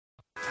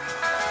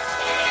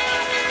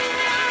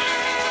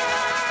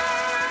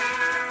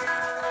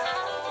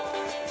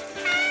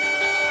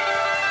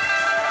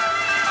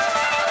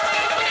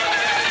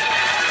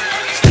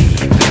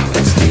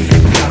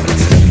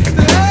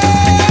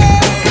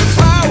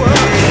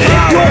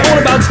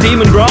steam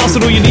and brass,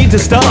 and all you need to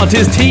start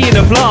is tea in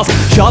a flask.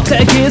 Sharp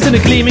set of gears and a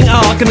gleaming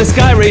arc, and the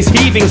sky rays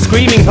heaving,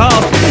 screaming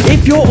past.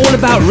 If you're all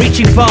about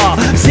reaching far,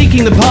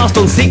 seeking the past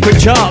on secret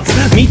charts,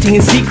 meeting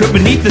in secret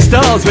beneath the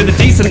stars with a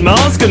decent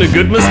mask and a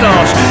good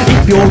moustache.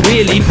 If you're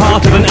really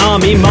part of an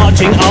army,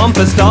 marching armed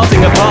for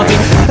starting a party,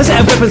 a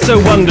set of weapons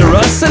so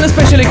wondrous, and a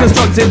specially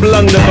constructed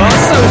blunderbuss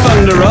so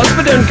thunderous,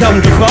 but don't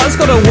come too far, it's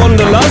got a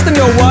wanderlust and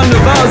you're one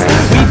of us.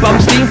 We bump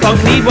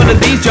steampunk, need one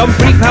of these, jump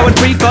freak powered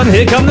freak fun,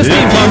 here come the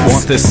steampunks.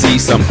 Want to see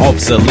some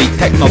obsolete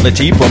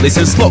technology, probably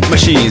some slot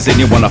machines, and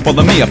you wanna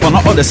follow me up on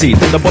an odyssey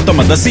to the bottom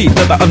of the sea,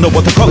 to the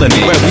underwater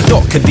colony where we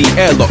dock at the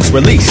airlocks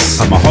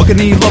release. A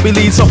mahogany lobby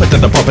leads off into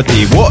the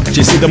property. Watch,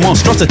 you see the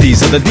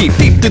monstrosities of the deep,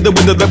 deep through the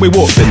window that we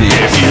walk beneath.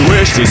 If you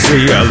wish to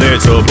see a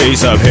little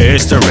piece of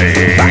history,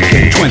 Back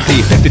in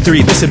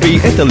 2053, this would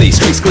be Italy.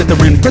 Streets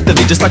glittering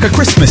prettily just like a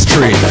Christmas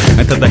tree.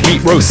 Until the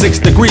heat rose 6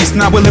 degrees,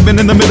 now we're living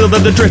in the middle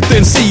of the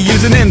drifting sea,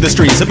 using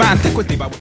industries of antiquity.